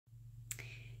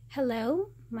Hello,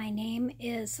 my name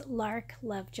is Lark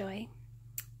Lovejoy,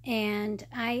 and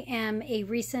I am a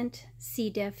recent C.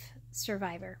 diff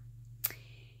survivor.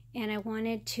 And I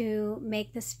wanted to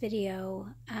make this video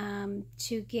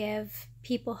to give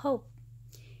people hope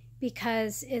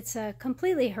because it's a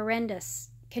completely horrendous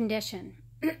condition.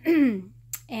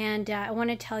 And I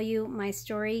want to tell you my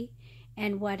story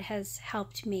and what has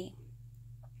helped me.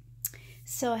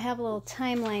 So I have a little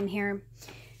timeline here.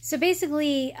 So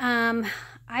basically,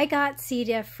 I got C.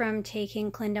 diff from taking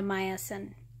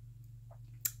clindamycin,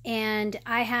 and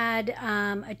I had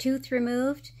a tooth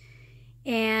removed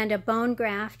and a bone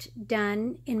graft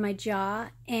done in my jaw,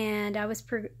 and I was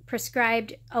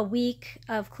prescribed a week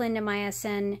of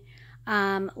clindamycin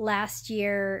last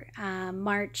year,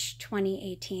 March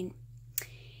 2018.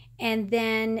 And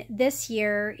then this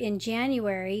year, in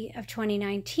January of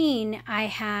 2019, I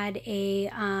had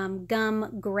a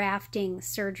gum grafting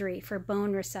surgery for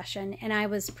bone recession, and I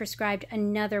was prescribed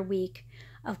another week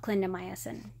of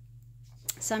clindamycin.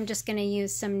 So I'm just going to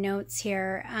use some notes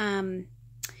here.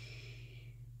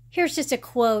 Here's just a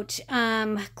quote.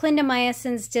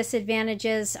 Clindamycin's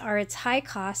disadvantages are its high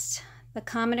cost, the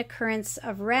common occurrence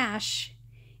of rash,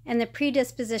 and the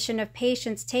predisposition of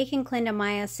patients taking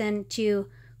clindamycin to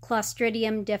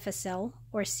Clostridium difficile,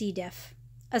 or C. diff,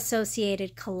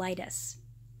 associated colitis.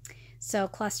 So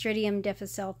Clostridium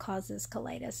difficile causes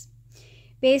colitis.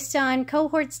 Based on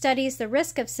cohort studies, the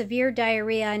risk of severe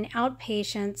diarrhea in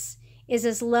outpatients is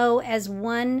as low as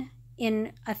 1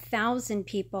 in 1,000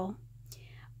 people,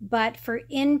 but for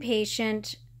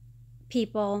inpatient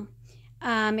people,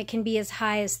 it can be as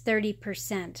high as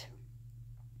 30%.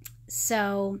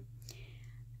 So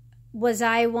was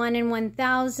I 1 in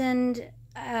 1,000?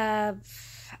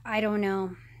 I don't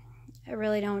know. I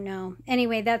really don't know.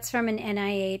 Anyway, that's from an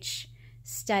NIH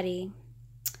study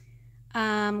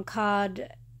called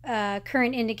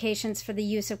Current Indications for the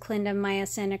Use of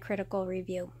Clindamycin, a Critical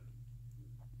Review.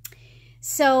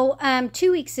 So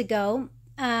 2 weeks ago,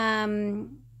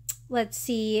 let's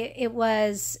see, it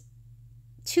was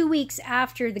 2 weeks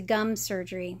after the gum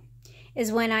surgery is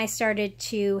when I started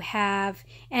to have,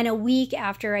 and a week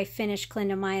after I finished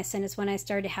clindamycin is when I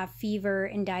started to have fever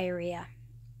and diarrhea.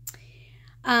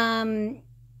 I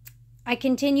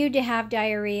continued to have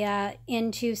diarrhea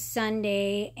into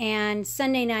Sunday, and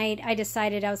Sunday night I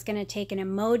decided I was going to take an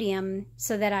Imodium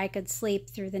so that I could sleep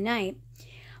through the night.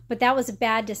 But that was a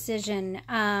bad decision,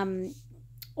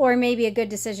 or maybe a good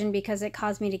decision because it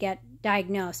caused me to get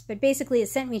diagnosed. But basically it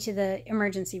sent me to the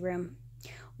emergency room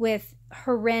with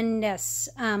horrendous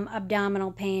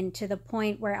abdominal pain to the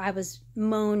point where I was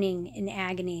moaning in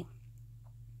agony.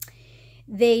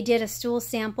 They did a stool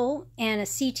sample and a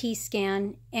CT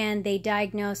scan, and they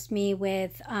diagnosed me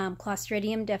with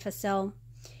Clostridium difficile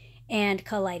and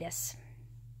colitis.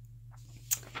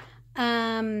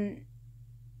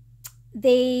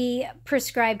 They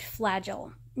prescribed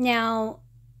Flagyl. Now,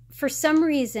 for some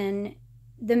reason,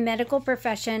 the medical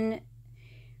profession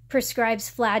prescribes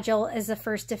Flagyl as the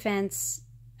first defense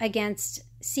against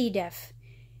C. diff,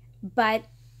 but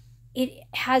it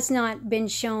has not been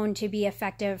shown to be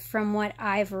effective from what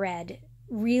I've read.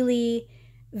 Really,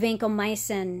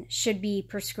 vancomycin should be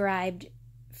prescribed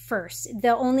first.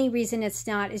 The only reason it's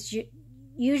not is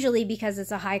usually because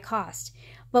it's a high cost,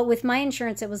 but with my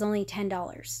insurance it was only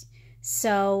 $10.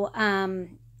 So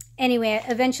anyway,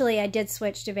 eventually I did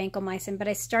switch to vancomycin, but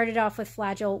I started off with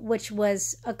Flagyl, which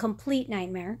was a complete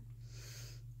nightmare.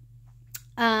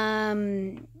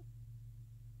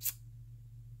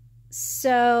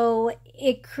 So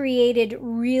it created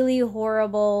really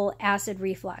horrible acid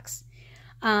reflux.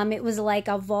 It was like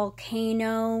a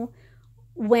volcano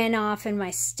went off in my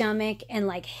stomach and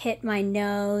like hit my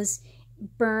nose,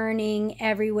 burning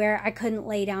everywhere. I couldn't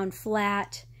lay down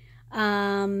flat.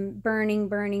 Burning,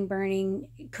 burning, burning.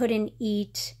 Couldn't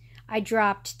eat. I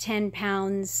dropped 10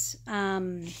 pounds.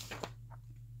 Flagyl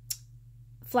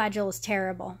is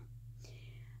terrible.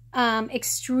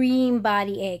 Extreme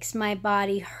body aches. My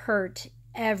body hurt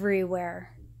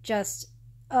everywhere. Just,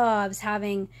 I was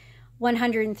having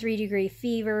 103-degree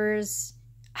fevers,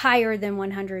 higher than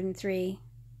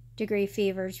 103-degree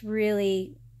fevers.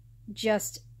 Really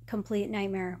just complete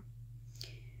nightmare.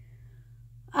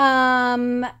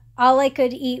 All I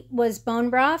could eat was bone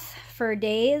broth for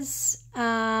days.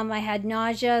 I had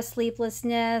nausea,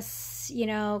 sleeplessness,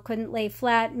 couldn't lay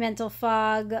flat, mental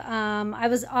fog. I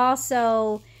was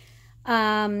also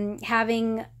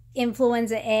having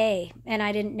influenza A, and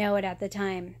I didn't know it at the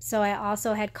time. So I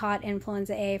also had caught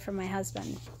influenza A from my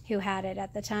husband, who had it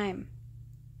at the time.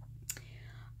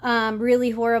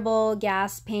 Really horrible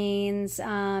gas pains,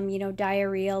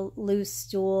 diarrhea, loose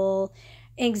stool,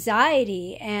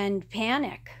 anxiety and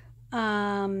panic.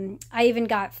 I even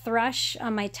got thrush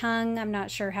on my tongue. I'm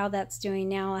not sure how that's doing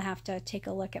now. I'll have to take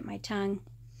a look at my tongue.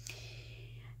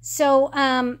 So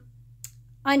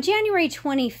on January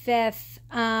 25th,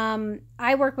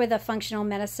 I work with a functional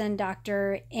medicine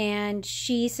doctor, and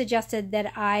she suggested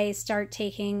that I start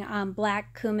taking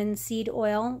black cumin seed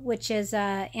oil, which is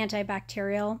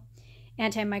antibacterial,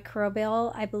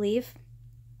 antimicrobial, I believe.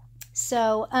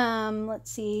 So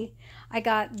let's see. I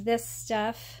got this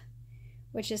stuff,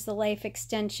 which is the Life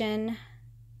Extension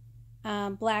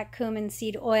black cumin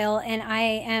seed oil, and I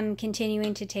am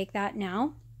continuing to take that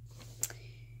now.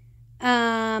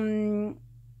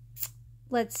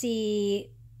 Let's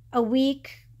see, a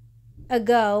week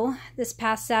ago, this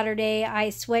past Saturday, I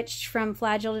switched from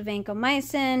Flagyl to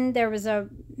vancomycin. There was a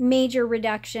major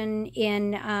reduction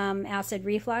in acid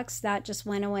reflux. That just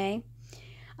went away.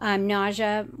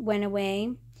 Nausea went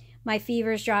away. My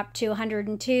fevers dropped to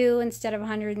 102 instead of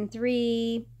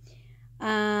 103.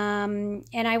 And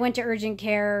I went to urgent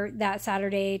care that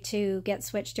Saturday to get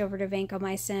switched over to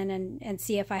vancomycin and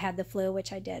see if I had the flu,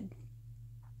 which I did.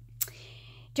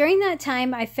 During that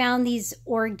time, I found these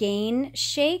Orgain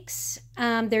shakes.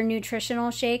 They're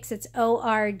nutritional shakes. It's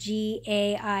Orgain,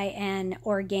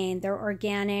 Orgain. They're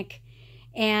organic,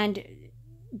 and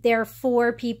they're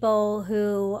for people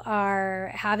who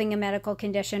are having a medical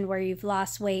condition where you've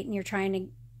lost weight and you're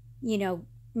trying to,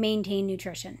 maintain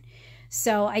nutrition.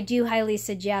 So I do highly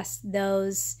suggest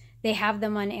those. They have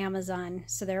them on Amazon.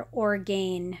 So they're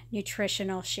Orgain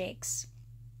nutritional shakes.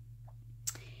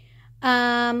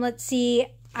 Let's see.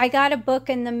 I got a book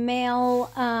in the mail.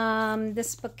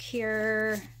 This book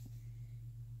here,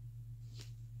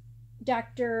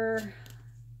 Dr.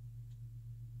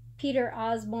 Peter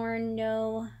Osborne,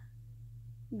 No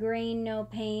Grain, No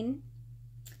Pain.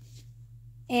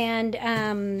 And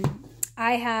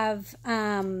I have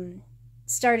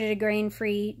started a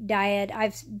grain-free diet.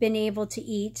 I've been able to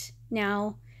eat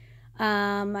now.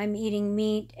 I'm eating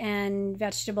meat and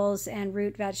vegetables and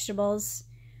root vegetables.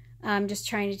 I'm just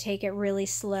trying to take it really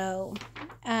slow.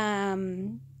 I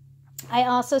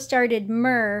also started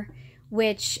myrrh,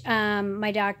 which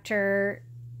my doctor,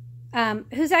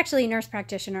 who's actually a nurse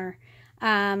practitioner,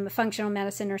 functional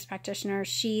medicine nurse practitioner,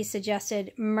 she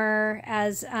suggested myrrh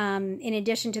as, in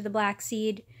addition to the black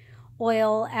seed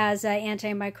oil, as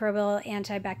antimicrobial,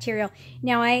 antibacterial.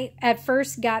 Now, I at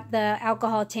first got the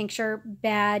alcohol tincture.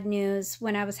 Bad news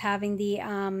when I was having the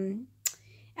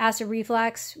acid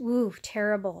reflux. Ooh,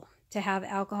 terrible to have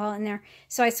alcohol in there.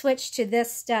 So I switched to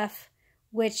this stuff,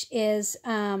 which is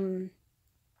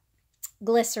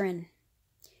glycerin.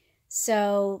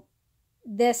 So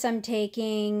this I'm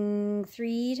taking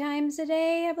 3 times a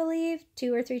day, I believe,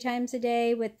 2 or 3 times a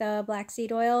day with the black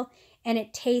seed oil, and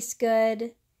it tastes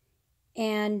good.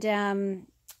 And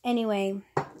anyway,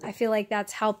 I feel like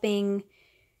that's helping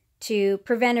to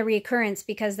prevent a recurrence,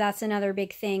 because that's another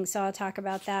big thing. So I'll talk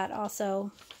about that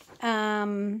also.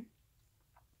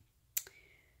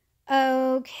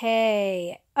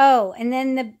 Okay. Oh, and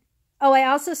then I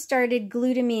also started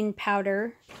glutamine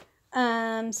powder.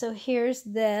 So here's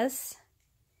this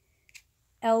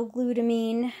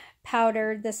L-glutamine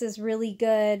powder. This is really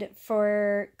good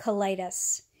for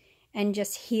colitis and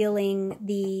just healing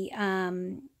the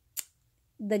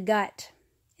gut,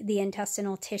 the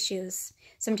intestinal tissues.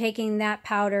 So I'm taking that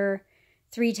powder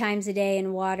 3 times a day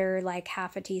in water, like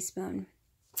half a teaspoon.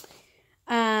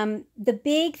 The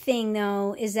big thing,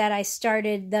 though, is that I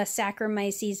started the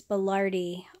Saccharomyces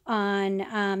boulardii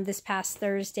on this past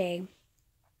Thursday.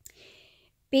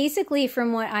 Basically,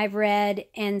 from what I've read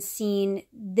and seen,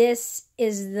 this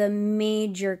is the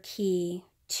major key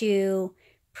to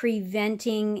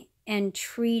preventing and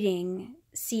treating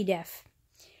C. diff.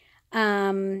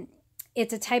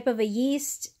 It's a type of a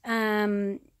yeast.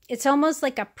 It's almost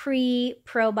like a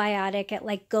pre-probiotic. It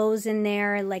like goes in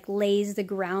there and like lays the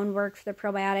groundwork for the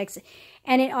probiotics.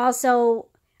 And it also,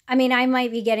 I mean, I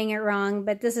might be getting it wrong,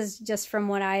 but this is just from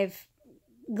what I've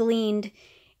gleaned,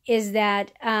 is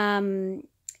that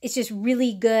it's just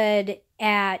really good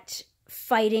at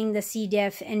fighting the C.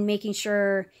 diff and making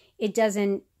sure it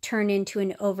doesn't turn into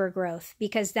an overgrowth,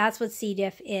 because that's what C.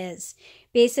 diff is.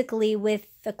 Basically, with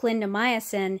the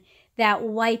clindamycin, that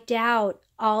wiped out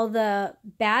all the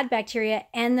bad bacteria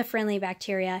and the friendly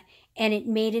bacteria, and it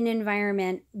made an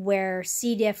environment where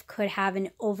C. diff could have an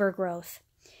overgrowth.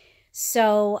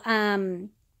 So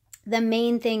the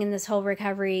main thing in this whole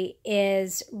recovery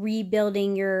is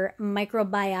rebuilding your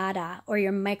microbiota or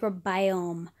your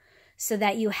microbiome so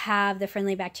that you have the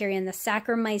friendly bacteria. And the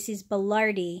Saccharomyces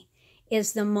boulardii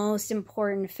is the most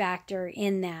important factor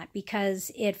in that,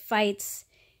 because it fights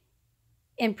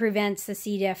and prevents the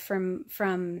C. diff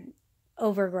from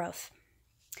overgrowth.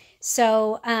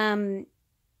 So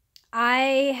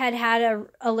I had an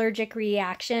allergic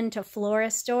reaction to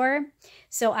Floristore,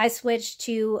 so I switched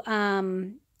to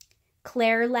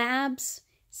Claire Labs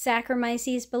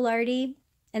Saccharomyces boulardii,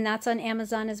 and that's on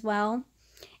Amazon as well.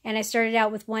 And I started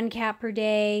out with 1 cap per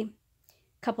day.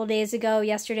 A couple days ago,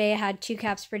 yesterday I had 2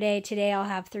 caps per day. Today I'll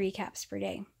have 3 caps per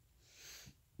day.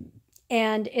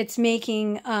 And it's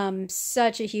making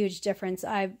such a huge difference.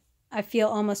 I feel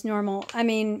almost normal. I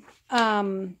mean,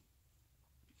 well,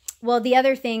 the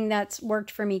other thing that's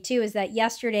worked for me too is that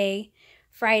yesterday,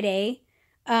 Friday,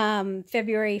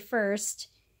 February 1st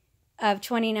of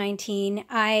 2019,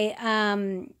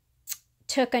 I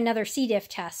took another C. diff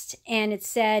test and it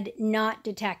said not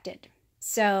detected.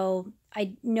 So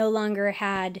I no longer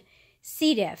had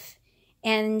C. diff,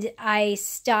 and I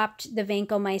stopped the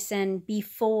vancomycin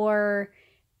before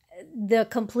the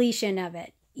completion of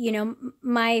it. You know,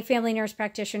 my family nurse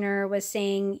practitioner was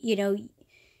saying, you know,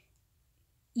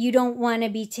 you don't want to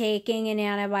be taking an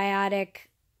antibiotic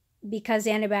because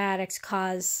antibiotics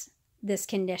cause this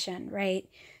condition, right?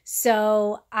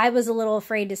 So I was a little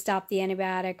afraid to stop the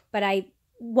antibiotic, but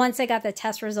once I got the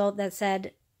test result that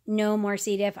said no more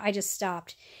C. diff, I just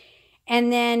stopped.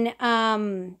 And then,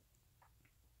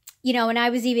 you know, and I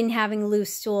was even having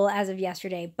loose stool as of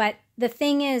yesterday. But the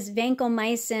thing is,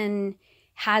 vancomycin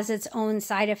has its own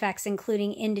side effects,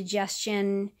 including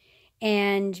indigestion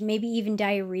and maybe even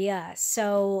diarrhea.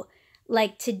 So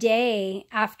like today,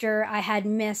 after I had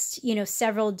missed, you know,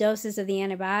 several doses of the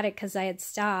antibiotic because I had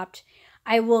stopped,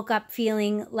 I woke up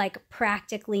feeling like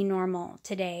practically normal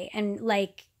today and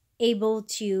like able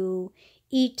to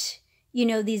eat, you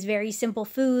know, these very simple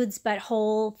foods, but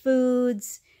whole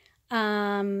foods.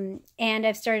 And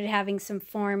I've started having some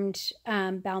formed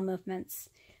bowel movements.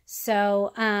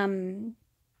 So,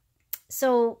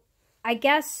 so I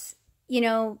guess, you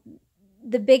know,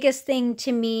 the biggest thing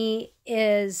to me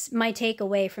is my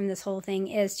takeaway from this whole thing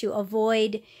is to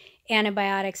avoid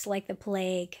antibiotics like the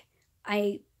plague.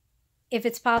 If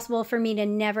it's possible for me to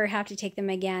never have to take them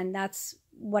again, that's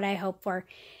what I hope for.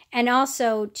 And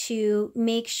also to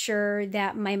make sure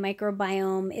that my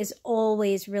microbiome is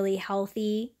always really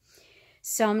healthy.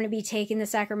 So I'm going to be taking the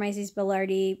Saccharomyces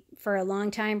boulardii for a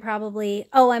long time probably.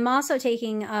 Oh, I'm also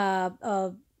taking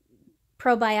a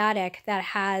probiotic that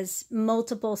has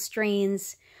multiple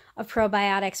strains of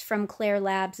probiotics from Claire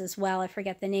Labs as well. I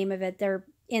forget the name of it. They're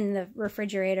in the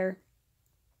refrigerator.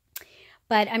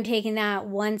 But I'm taking that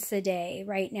once a day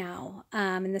right now,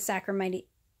 and the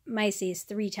Saccharomyces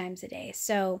 3 times a day.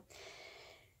 So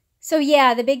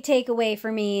yeah, the big takeaway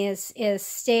for me is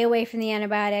stay away from the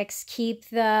antibiotics, keep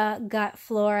the gut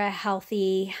flora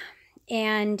healthy,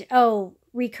 and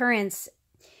recurrence.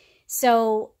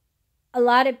 So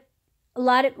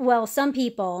well, some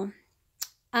people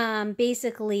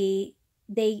basically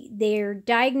they're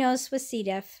diagnosed with C.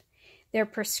 diff, they're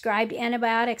prescribed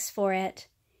antibiotics for it.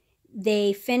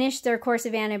 They finish their course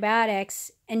of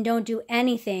antibiotics and don't do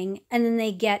anything, and then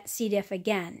they get C. diff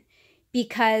again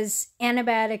because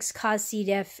antibiotics cause C.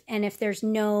 diff, and if there's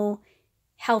no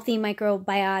healthy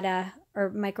microbiota or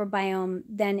microbiome,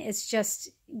 then it's just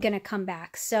going to come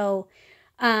back. So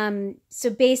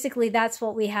basically that's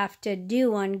what we have to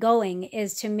do ongoing,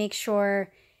 is to make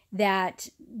sure that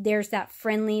there's that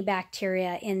friendly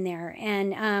bacteria in there.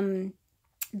 And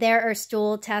there are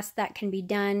stool tests that can be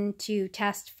done to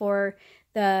test for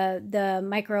the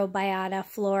microbiota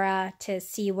flora to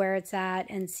see where it's at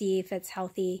and see if it's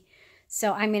healthy.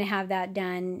 So I'm going to have that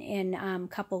done in a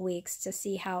couple weeks to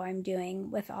see how I'm doing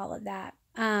with all of that.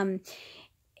 And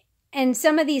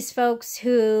some of these folks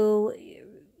who,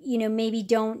 you know, maybe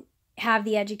don't have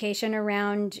the education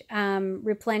around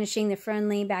replenishing the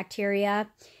friendly bacteria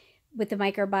with the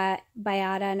microbiota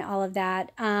and all of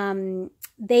that,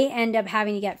 they end up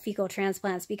having to get fecal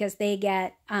transplants because they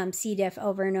get C. diff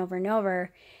over and over and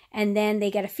over. And then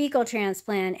they get a fecal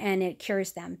transplant and it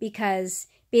cures them because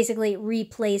basically it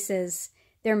replaces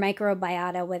their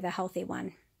microbiota with a healthy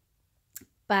one.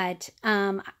 But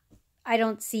I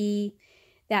don't see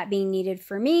that being needed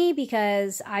for me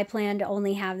because I plan to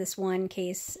only have this one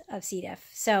case of C.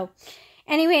 diff. So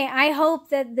anyway, I hope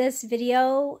that this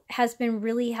video has been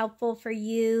really helpful for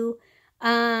you.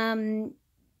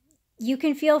 You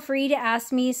can feel free to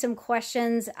ask me some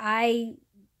questions. I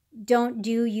don't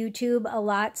do YouTube a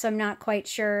lot, so I'm not quite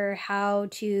sure how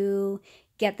to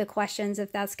get the questions,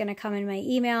 if that's going to come in my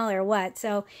email or what.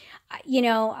 So, you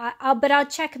know, I'll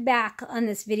check back on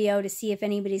this video to see if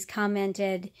anybody's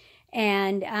commented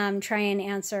and try and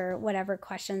answer whatever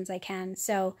questions I can.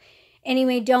 So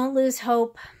anyway, don't lose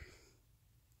hope.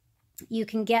 you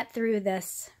can get through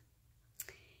this.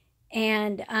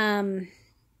 And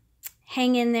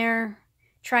hang in there.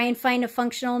 Try and find a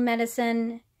functional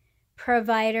medicine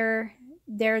provider.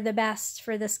 They're the best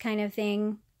for this kind of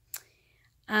thing.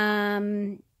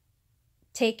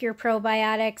 Take your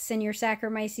probiotics and your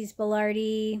Saccharomyces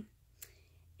boulardii.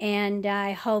 And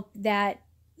I hope that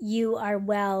you are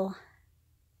well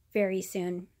very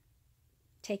soon.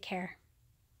 Take care.